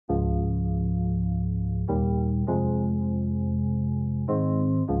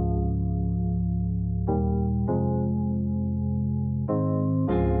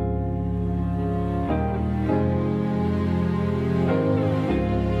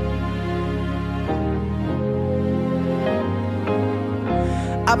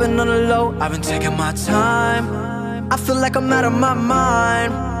I've been on the low, I've been taking my time. I feel like I'm out of my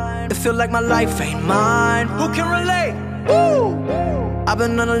mind. It feel like my life ain't mine. Who can relate? Woo! I've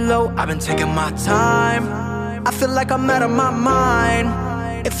been on the low, I've been taking my time. I feel like I'm out of my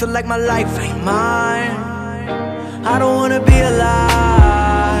mind. It feel like my life ain't mine. I don't wanna be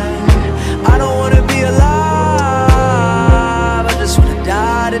alive. I don't wanna be alive. I just wanna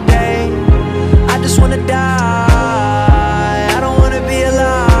die today. I just wanna die. I don't wanna be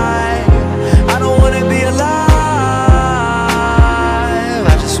alive. I don't wanna be alive.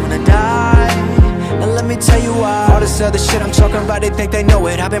 I just wanna die. And let me tell you why. All this other shit I'm talking about, they think they know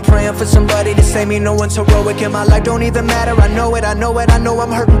it. I've been praying for somebody to save me, no one's heroic. And my life don't even matter, I know it, I know it. I know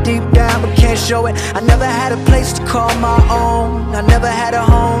I'm hurting deep down, but can't show it. I never had a place to call my own. I never had a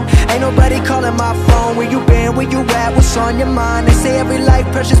home. Ain't nobody calling my phone. Where you been, where you at, what's on your mind? They say every life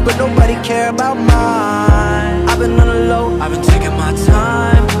precious, but nobody care about mine. I've been on the low, I've been taking my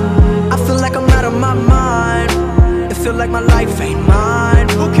time. I feel like I'm out of my mind. It feel like my life ain't mine.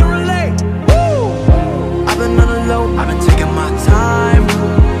 Who can relate? I've been on the low, I've been taking my time.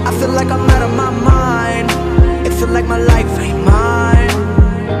 I feel like I'm out of my mind. It feel like my life ain't mine.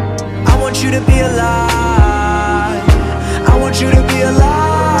 I want you to be alive. I want you to be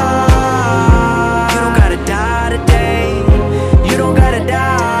alive. You don't gotta die today. You don't gotta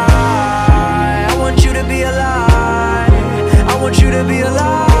die. I want you to be alive. I want you to be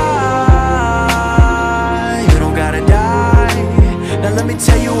alive. You don't gotta die. Now let me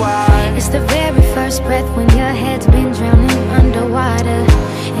tell you why. It's the very first breath when your head's been drowning underwater.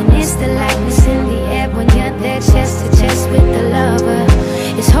 And it's the lightness in the air when you're there chest to chest with the lover.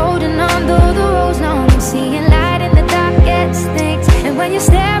 It's holding on though the road's long and seeing light in the darkest things. And when you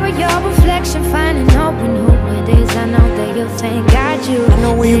stare at your reflection, finding hope in who it is, I know that you'll thank God you. I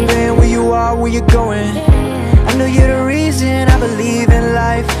know where you've been, where you are, where you're going. I know you're the reason I believe in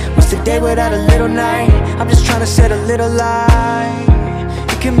life. What's the day without a little night? I'm just trying to set a little light.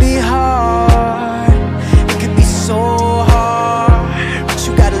 It can be hard, it can be so hard, but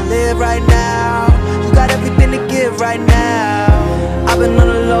you gotta live right now. You got everything to give right now. I've been on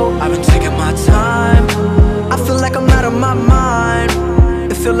the low, I've been taking my time. I feel like I'm out of my mind.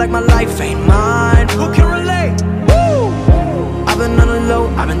 It feel like my life ain't mine. Who can relate? Woo! I've been on the low,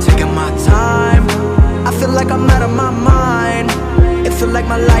 I've been taking my time. I feel like I'm out of my mind. It feel like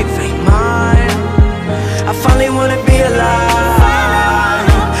my life ain't mine. I finally wanna be alive.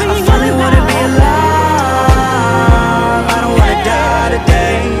 I finally wanna be alive. I don't wanna die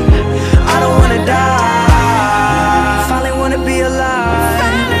today. I don't wanna die. I finally wanna be alive.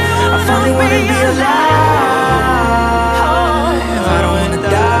 I finally wanna be alive. I don't wanna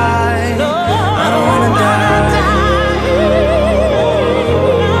die. I don't wanna die.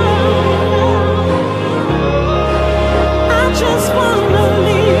 I just wanna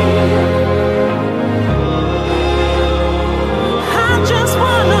live. I just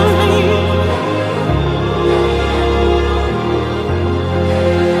wanna live.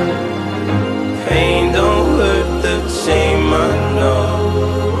 Pain don't hurt the same, I know.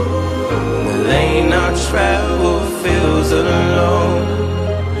 The lane I travel feels alone,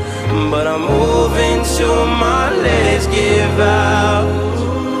 but I'm moving till my legs give out,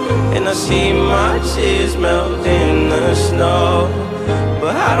 and I see my tears melt in the snow.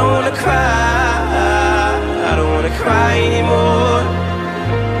 But I don't wanna cry, I don't wanna cry anymore.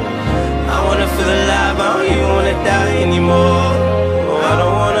 I wanna feel alive, I don't even wanna die anymore. Oh, I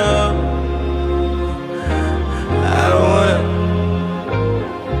don't wanna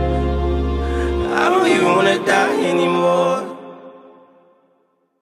I don't even wanna die anymore.